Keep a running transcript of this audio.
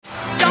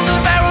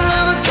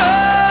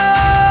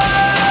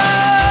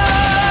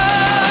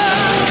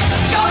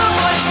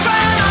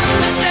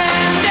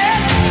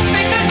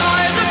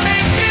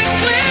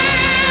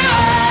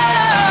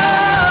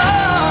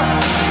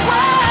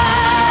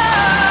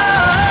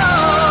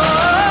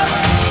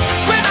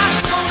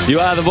You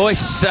are the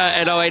voice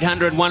at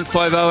 0800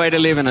 150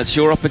 811. It's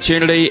your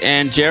opportunity.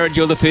 And Jared,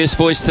 you're the first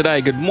voice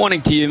today. Good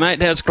morning to you, mate.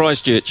 How's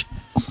Christchurch?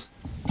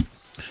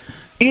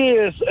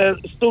 Yes,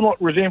 still not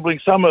resembling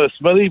summer,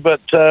 Smithy, but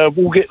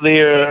we'll get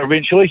there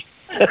eventually.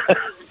 I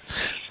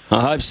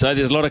hope so.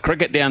 There's a lot of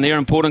cricket down there,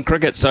 important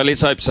cricket, so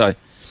let's hope so.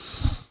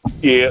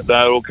 Yeah,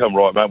 no, it'll come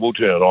right, mate. We'll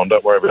turn it on.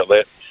 Don't worry about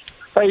that.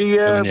 Hey,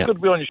 good to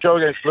be on your show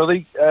again,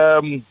 Smithy.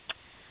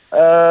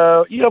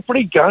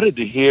 Pretty gutted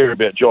to hear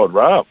about John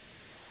Rahm.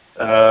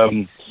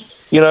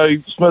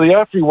 Smithy,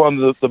 after he won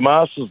the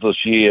Masters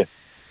this year,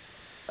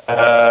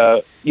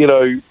 I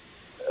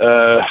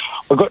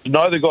got to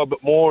know the guy a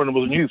bit more and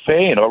was a new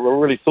fan. I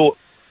really thought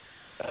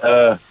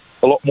a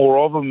lot more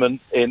of him, and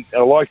I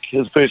like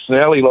his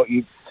personality, like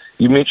you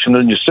mentioned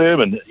in your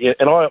sermon,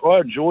 and I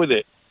enjoy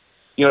that.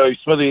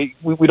 Smithy,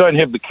 we don't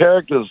have the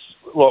characters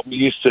like we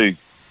used to,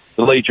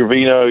 the Lee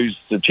Trevinos,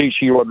 the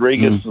Chichi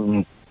Rodriguez,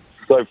 and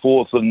so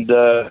forth, and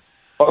I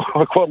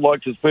quite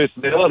liked his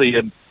personality.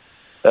 And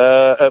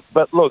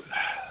but look,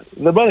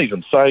 the money's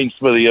insane,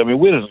 Smithy. I mean,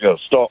 where does it go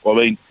to stop? I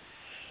mean,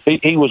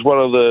 he was one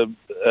of the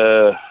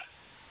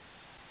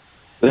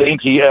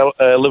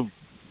anti-live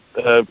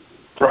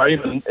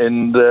frame,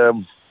 and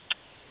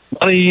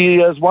money he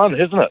has won,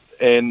 hasn't it?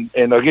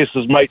 And I guess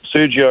his mate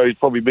Sergio has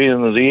probably been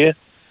in his ear.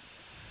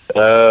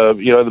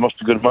 They must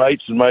be good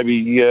mates, and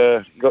maybe he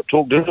got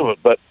talked into it.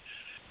 But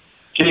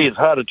gee, it's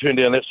hard to turn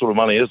down that sort of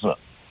money, isn't it?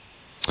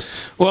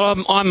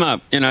 Well, I'm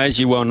as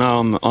you well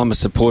know, I'm a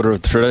supporter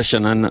of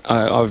tradition, and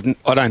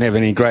I don't have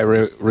any great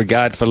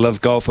regard for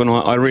live golf, and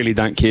I really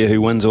don't care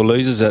who wins or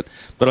loses it.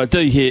 But I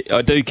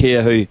do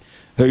care who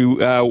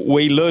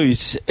we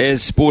lose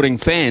as sporting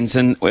fans,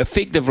 and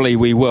effectively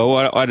we will.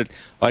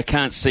 I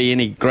can't see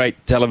any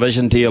great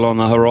television deal on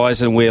the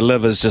horizon where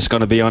Liv is just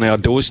going to be on our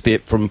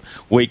doorstep from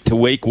week to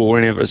week or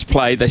whenever it's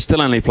played. They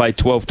still only play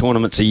 12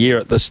 tournaments a year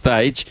at this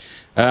stage.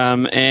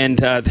 And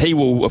he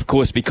will, of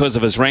course, because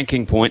of his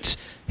ranking points,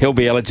 he'll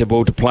be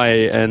eligible to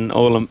play in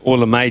all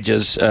the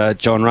majors,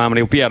 John Rahm, and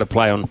he'll be able to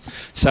play on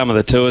some of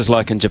the tours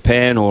like in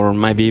Japan or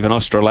maybe even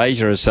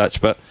Australasia as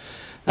such. But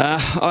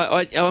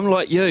I'm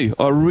like you.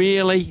 I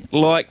really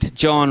liked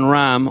John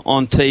Rahm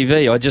on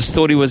TV. I just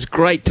thought he was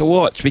great to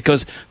watch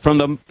because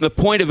from the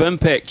point of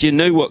impact, you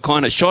knew what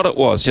kind of shot it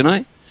was,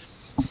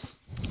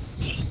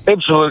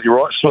 Absolutely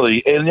right,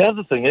 Smithy. And the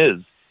other thing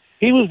is,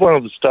 he was one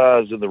of the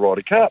stars in the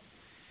Ryder Cup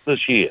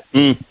this year.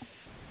 Have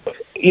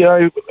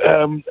you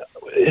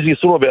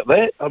thought about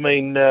that? I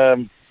mean,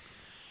 I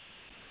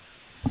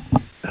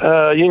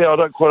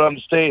don't quite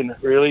understand,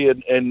 really.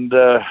 And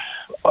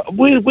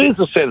where's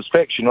the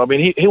satisfaction? I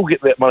mean, he'll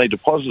get that money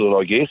deposited,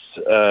 I guess,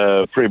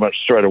 pretty much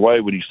straight away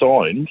when he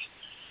signs.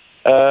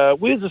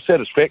 Where's the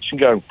satisfaction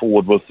going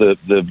forward with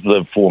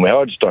the format?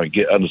 I just don't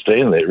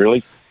understand that,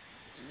 really.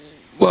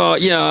 Well,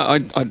 I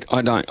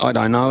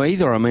don't know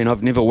either. I mean,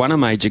 I've never won a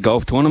major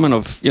golf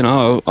tournament.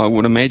 I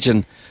would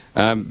imagine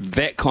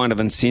that kind of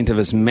incentive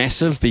is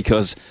massive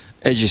because,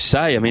 as you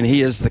say, I mean,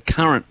 he is the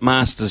current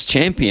Masters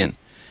champion.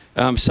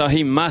 So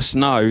he must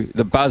know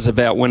the buzz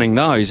about winning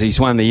those. He's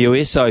won the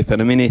US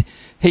Open. I mean,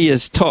 he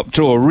is top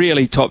draw,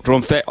 really top draw.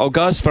 In fact, I'll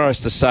go as far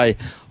as to say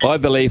I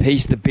believe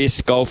he's the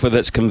best golfer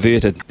that's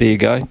converted. There you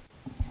go.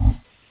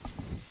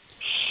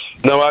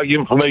 No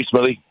argument for me,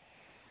 Smithy.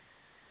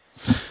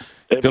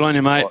 Good on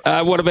you, mate.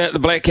 What about the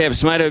Black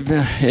Caps, mate? We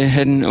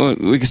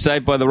got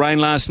saved by the rain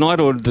last night,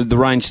 or did the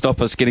rain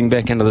stop us getting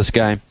back into this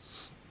game?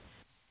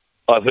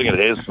 I think it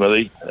has,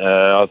 Smithy.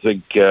 I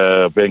think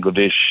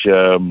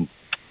Bangladesh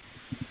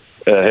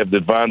have the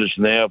advantage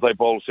now. If they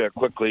bowl us out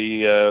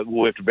quickly,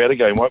 we'll have to bat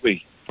again, won't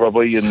we?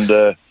 Probably, and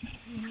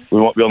we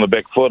might be on the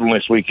back foot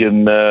unless we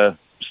can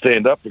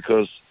stand up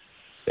because,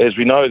 as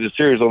we know, the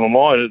series on the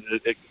line,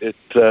 it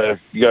go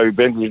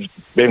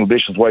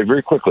Bangladesh's way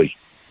very quickly.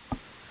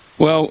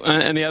 Well,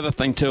 and the other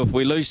thing too, if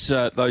we lose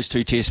those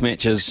two Test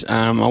matches,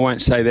 I won't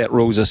say that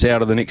rules us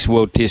out of the next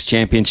World Test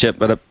Championship,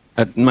 but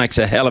it makes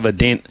a hell of a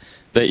dent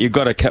that you've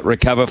got to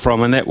recover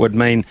from, and that would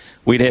mean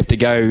we'd have to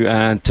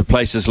go to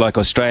places like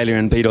Australia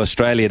and beat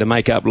Australia to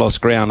make up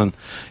lost ground, and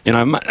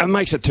it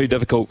makes it too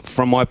difficult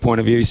from my point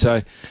of view.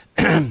 So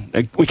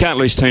we can't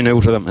lose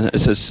 2-0 to them.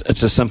 It's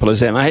as simple as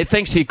that. Hey,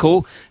 thanks for your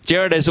call,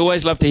 Jared. As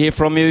always, love to hear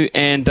from you,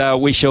 and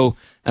we shall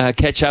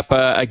catch up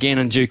again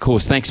in due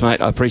course. Thanks, mate.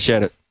 I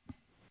appreciate it.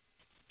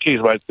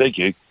 Cheers, mate. Thank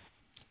you.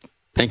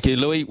 Thank you,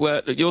 Louis.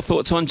 Your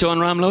thoughts on John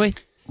Rahm, Louis?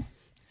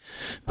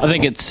 I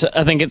think it's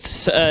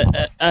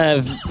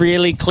a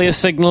really clear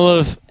signal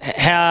of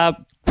how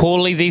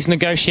poorly these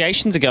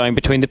negotiations are going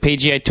between the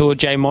PGA Tour,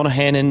 Jay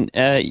Monahan, and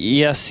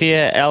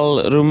Yasir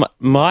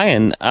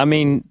Al-Rumayyan. I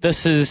mean,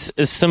 this is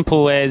as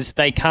simple as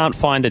they can't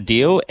find a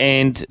deal,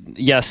 and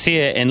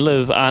Yasir and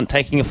Liv aren't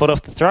taking a foot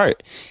off the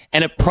throat.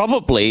 And it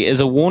probably is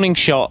a warning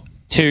shot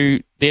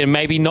to there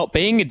maybe not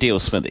being a deal,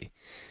 Smithy.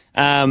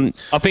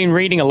 I've been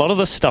reading a lot of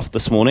this stuff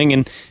this morning,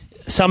 and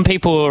some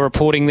people are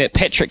reporting that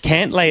Patrick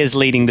Cantlay is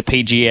leading the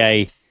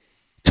PGA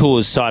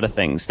Tour's side of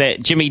things,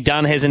 that Jimmy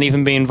Dunn hasn't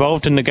even been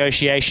involved in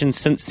negotiations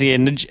since the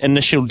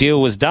initial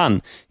deal was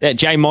done, that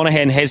Jay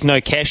Monahan has no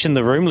cash in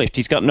the room left,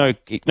 he's got no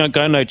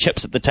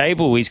chips at the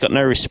table, he's got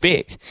no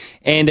respect,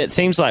 and it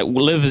seems like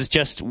Liv is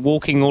just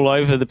walking all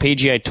over the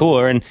PGA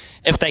Tour, and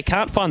if they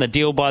can't find the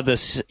deal by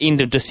this end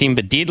of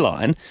December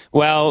deadline,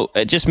 well,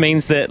 it just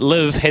means that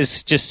Liv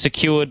has just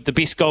secured the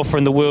best golfer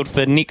in the world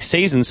for next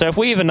season. So if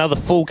we have another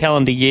full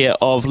calendar year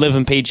of Liv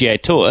and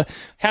PGA Tour,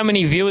 how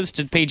many viewers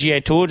did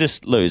PGA Tour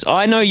just lose?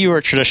 I know you're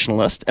a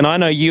traditionalist, and I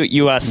know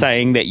you are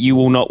saying that you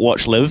will not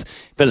watch Liv,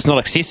 but it's not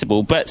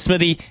accessible. But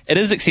Smithy, it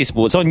is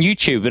accessible. It's on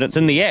YouTube and it's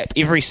in the app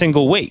every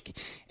single week.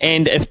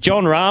 And if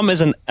John Rahm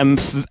isn't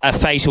a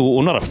fatal,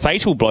 or not a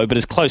fatal blow, but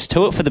is close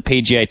to it for the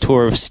PGA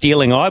Tour of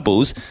stealing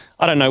eyeballs,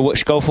 I don't know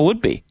which golfer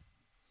would be.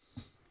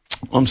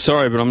 I'm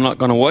sorry, but I'm not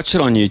going to watch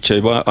it on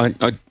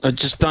YouTube. I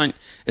just don't.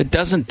 It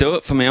doesn't do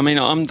it for me. I mean,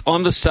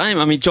 I'm the same.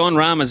 I mean, John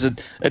Rahm has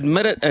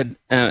admitted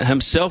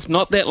himself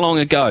not that long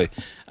ago.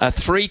 A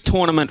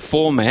 3-tournament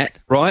format,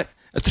 right?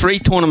 A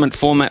 3-tournament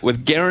format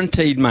with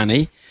guaranteed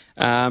money.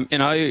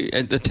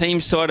 The team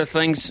side of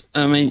things,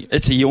 I mean,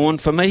 it's a yawn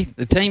for me.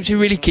 The teams, who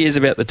really cares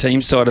about the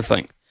team side of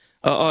things?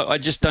 I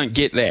just don't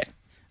get that.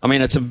 I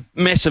mean, it's a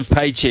massive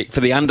paycheck for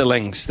the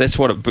underlings. That's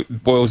what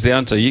it boils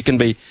down to. You can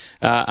be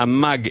a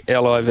mug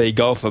LIV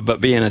golfer,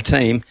 but be in a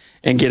team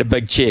and get a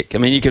big check. I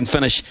mean, you can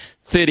finish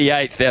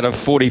 38th out of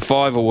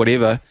 45 or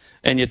whatever,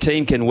 and your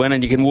team can win,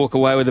 and you can walk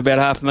away with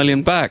about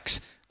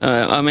 $500,000.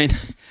 I mean,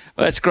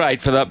 that's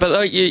great for that.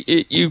 But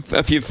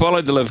if you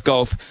followed the Live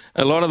Golf,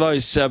 a lot of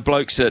those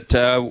blokes that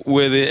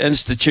were the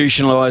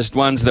institutionalised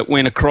ones that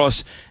went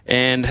across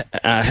and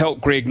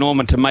helped Greg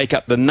Norman to make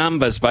up the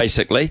numbers,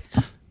 basically,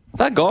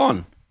 they're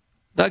gone.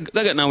 They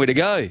got nowhere to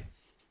go.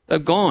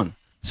 They've gone.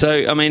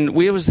 So, I mean,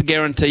 where was the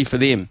guarantee for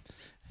them?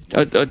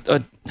 Look,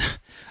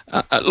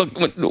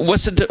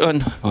 what's it?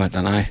 I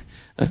don't know.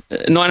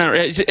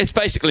 900. It's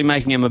basically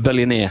making him a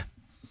billionaire.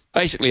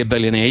 Basically a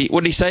billionaire.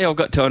 What did he say? I've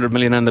got 200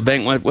 million in the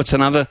bank. What's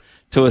another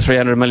 200 or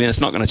 300 million? It's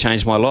not going to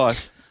change my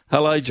life.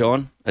 Hello,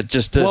 John. It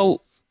just did.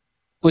 Well,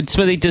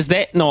 Smithy, does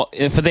that not,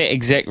 for that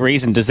exact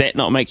reason, does that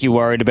not make you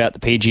worried about the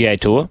PGA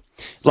Tour?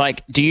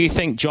 Like, do you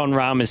think John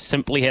Rahm has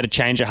simply had a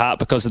change of heart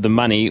because of the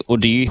money, or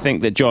do you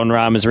think that John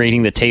Rahm is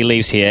reading the tea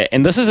leaves here?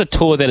 And this is a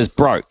tour that is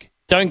broke.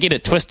 Don't get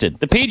it twisted.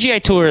 The PGA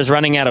Tour is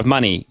running out of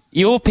money.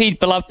 Your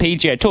beloved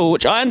PGA Tour,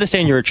 which I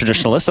understand you're a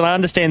traditionalist, and I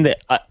understand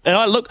that.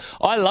 I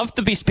love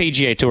the best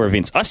PGA Tour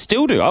events. I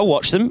still do. I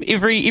watch them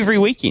every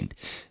weekend.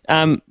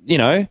 Those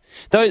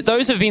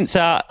events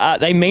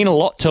they mean a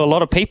lot to a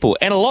lot of people,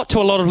 and a lot to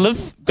a lot of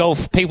Live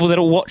Golf people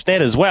that'll watch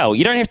that as well.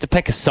 You don't have to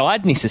pick a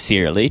side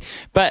necessarily,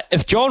 but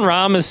if John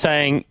Rahm is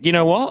saying, you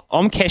know what,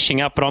 I'm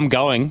cashing up and I'm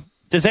going,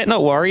 does that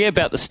not worry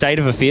about the state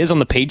of affairs on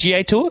the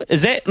PGA Tour?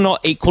 Is that not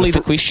equally the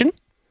question?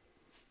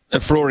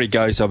 If Rory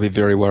goes, I'll be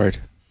very worried.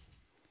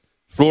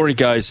 If Rory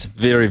goes,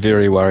 very,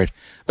 very worried.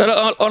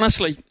 But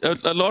honestly,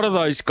 a lot of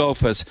those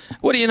golfers,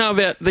 what do you know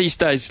about these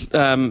days?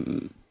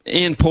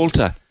 Ian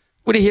Poulter.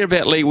 What do you hear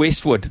about Lee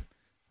Westwood?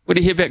 What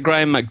do you hear about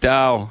Graham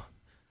McDowell?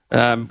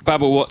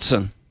 Bubba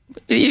Watson?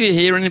 Do you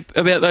hear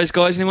about those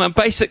guys anymore?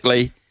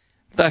 Basically,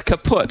 they're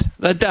kaput.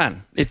 They're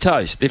done. They're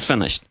toast. They're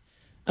finished.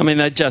 I mean,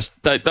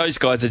 those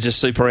guys are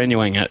just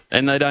superannuating it,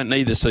 and they don't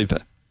need the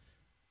super.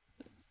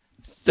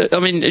 I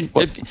mean,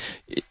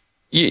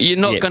 you're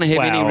not going to have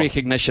any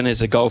recognition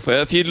as a golfer.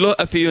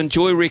 If you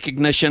enjoy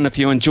recognition, if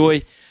you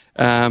enjoy,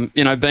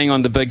 being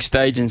on the big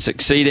stage and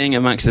succeeding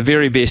amongst the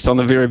very best on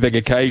the very big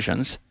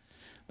occasions,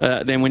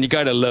 then when you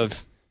go to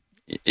Live,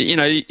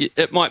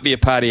 it might be a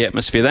party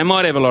atmosphere. They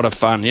might have a lot of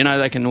fun.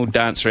 They can all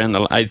dance around the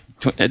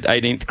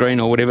 18th green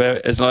or whatever.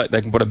 It's like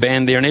they can put a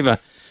band there and ever.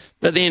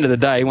 But at the end of the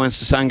day, once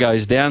the sun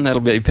goes down, that'll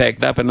be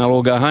packed up and they'll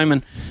all go home,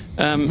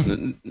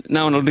 and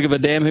no one will give a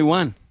damn who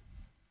won.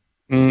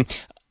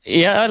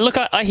 Yeah, look,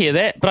 I hear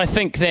that, but I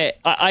think that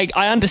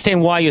I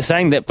understand why you're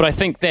saying that, but I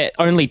think that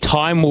only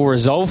time will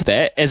resolve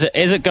that. As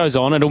it goes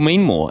on, it'll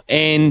mean more.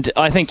 And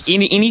I think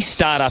any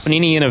startup and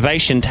any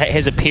innovation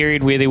has a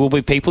period where there will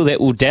be people that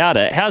will doubt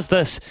it. How's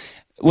this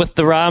with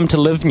the Rahm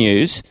to Live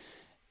news?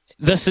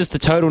 This is the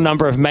total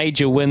number of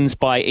major wins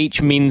by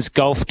each men's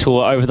golf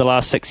tour over the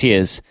last 6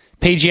 years.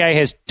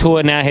 PGA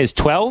Tour now has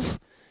 12.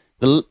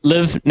 The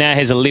Live now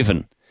has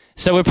 11.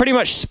 So we're pretty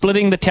much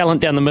splitting the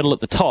talent down the middle at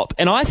the top.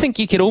 And I think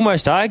you could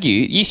almost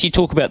argue, yes, you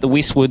talk about the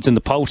Westwoods and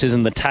the Poulters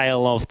and the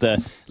tail of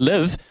the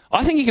Live.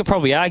 I think you could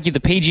probably argue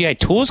the PGA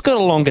Tour's got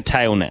a longer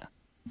tail now.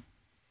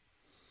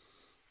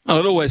 Oh,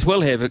 it always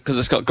will have it because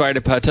it's got greater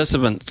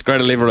participants,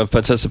 greater level of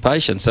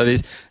participation. So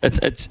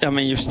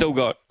you've still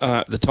got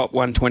the top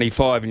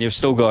 125, and you've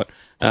still got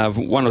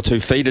one or two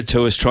feeder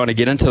tours trying to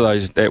get into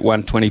that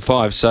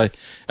 125. So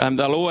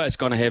they're always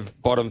going to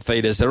have bottom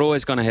feeders. They're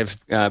always going to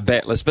have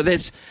battlers. But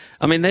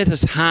that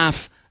is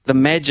half the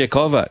magic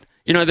of it.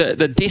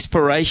 The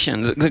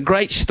desperation, the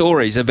great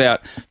stories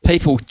about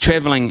people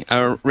travelling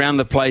around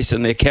the place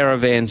in their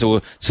caravans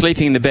or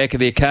sleeping in the back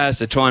of their cars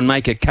to try and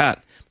make a cut.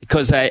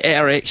 because they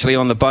are actually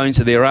on the bones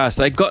of their ass.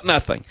 They've got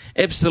nothing,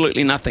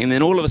 absolutely nothing. And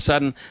then all of a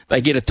sudden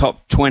they get a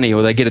top 20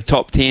 or they get a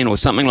top 10 or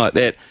something like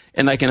that,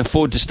 and they can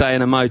afford to stay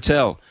in a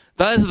motel.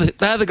 They're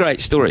the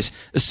great stories.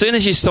 As soon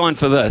as you sign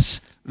for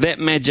this, that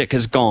magic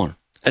is gone.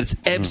 It's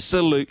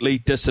absolutely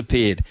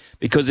disappeared.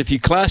 Because if you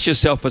class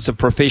yourself as a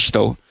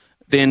professional,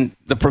 then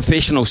the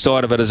professional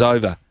side of it is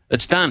over.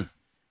 It's done.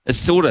 It's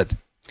sorted.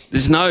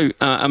 There's no,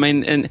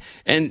 and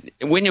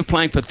when you're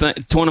playing for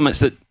tournaments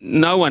that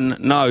no one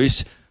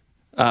knows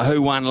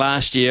who won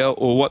last year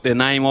or what their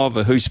name of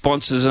or who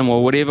sponsors them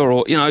or whatever,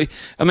 or,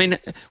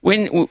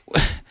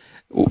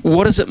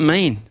 what does it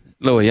mean,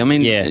 Louis?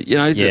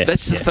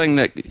 That's the thing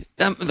that,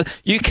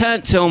 you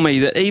can't tell me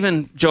that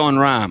even John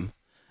Rahm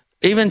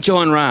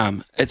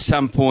at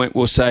some point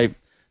will say,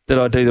 did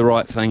I do the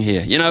right thing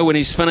here? When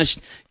he's finished,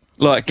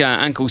 like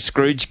Uncle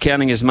Scrooge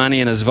counting his money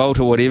in his vault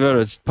or whatever,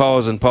 it's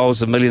piles and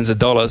piles of millions of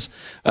dollars.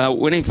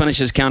 When he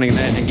finishes counting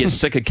that and gets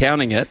sick of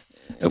counting it,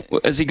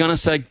 is he going to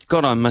say,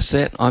 God, I miss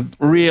that. I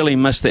really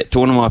missed that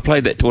tournament. I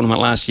played that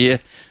tournament last year.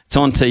 It's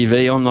on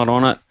TV. I'm not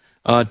on it.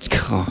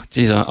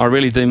 I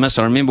really do miss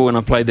it. I remember when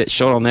I played that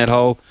shot on that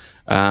hole.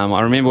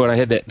 I remember when I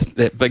had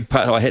that big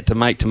putt I had to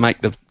make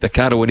the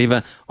cut or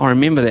whatever. I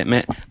remember that,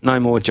 Matt. No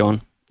more,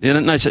 John.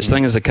 There's no such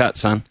thing as a cut,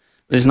 son.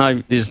 There's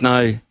no,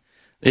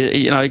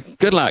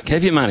 good luck.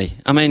 Have your money.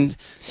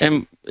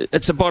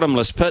 It's a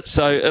bottomless pit,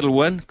 so it'll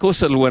win. Of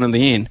course it'll win in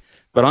the end,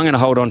 but I'm going to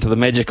hold on to the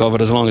magic of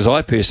it as long as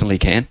I personally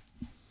can.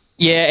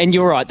 Yeah, and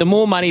you're right. The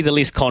more money, the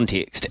less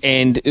context.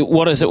 And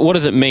what does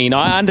it mean?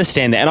 I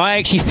understand that, and I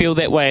actually feel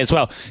that way as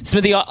well.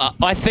 Smithy,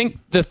 I think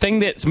the thing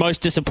that's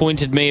most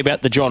disappointed me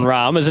about the John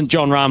Rahm isn't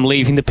John Rahm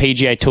leaving the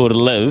PGA Tour to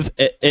live.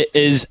 It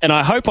is, and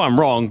I hope I'm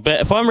wrong, but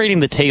if I'm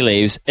reading the tea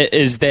leaves, it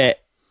is that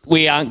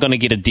we aren't going to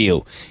get a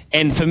deal.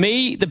 And for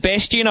me, the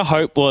bastion of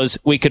hope was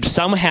we could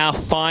somehow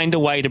find a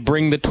way to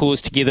bring the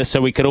tours together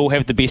so we could all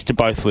have the best of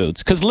both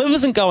worlds. Because Liv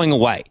isn't going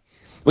away.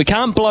 We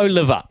can't blow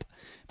Liv up.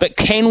 But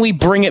can we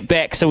bring it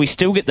back so we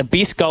still get the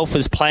best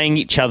golfers playing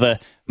each other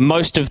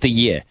most of the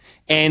year?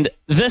 And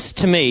this,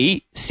 to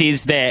me,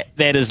 says that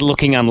is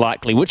looking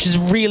unlikely, which is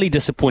really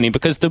disappointing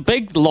because the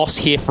big loss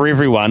here for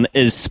everyone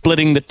is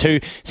splitting the two.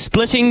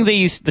 Splitting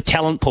the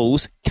talent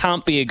pools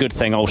can't be a good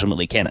thing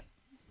ultimately, can it?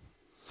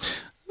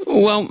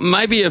 Well,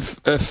 maybe if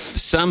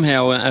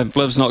somehow if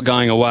Liv's not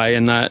going away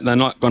and they're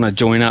not going to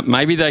join up,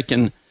 maybe they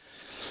can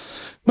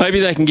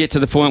get to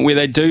the point where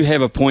they do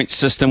have a point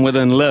system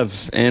within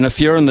Liv. And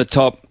if you're in the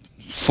top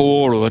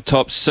 4 or the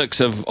top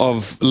 6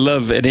 of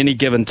Liv at any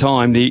given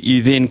time,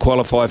 you then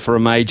qualify for a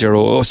major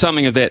or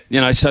something of that.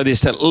 So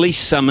there's at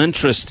least some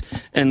interest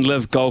in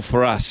Liv golf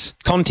for us.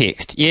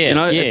 Context, yeah.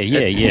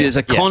 There's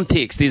a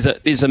context.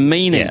 There's a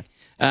meaning. Yeah.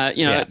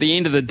 At the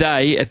end of the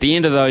day, at the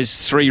end of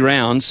those 3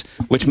 rounds,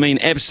 which mean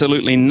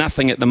absolutely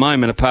nothing at the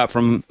moment apart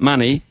from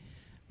money,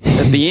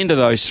 at the end of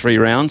those 3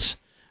 rounds,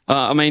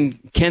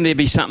 can there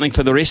be something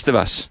for the rest of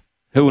us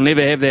who will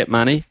never have that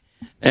money,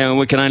 and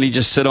we can only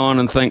just sit on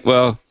and think,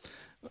 well,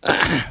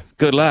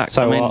 good luck.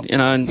 So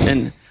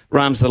and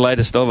Rahm's the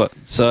latest of it.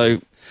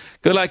 So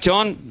good luck,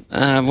 John.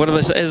 What do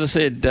they say? As I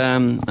said,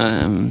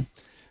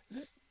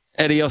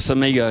 adios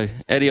amigo,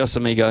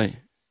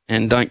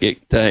 and don't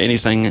get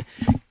anything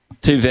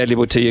too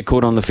valuable to you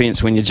caught on the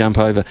fence when you jump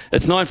over.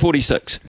 It's 9:46.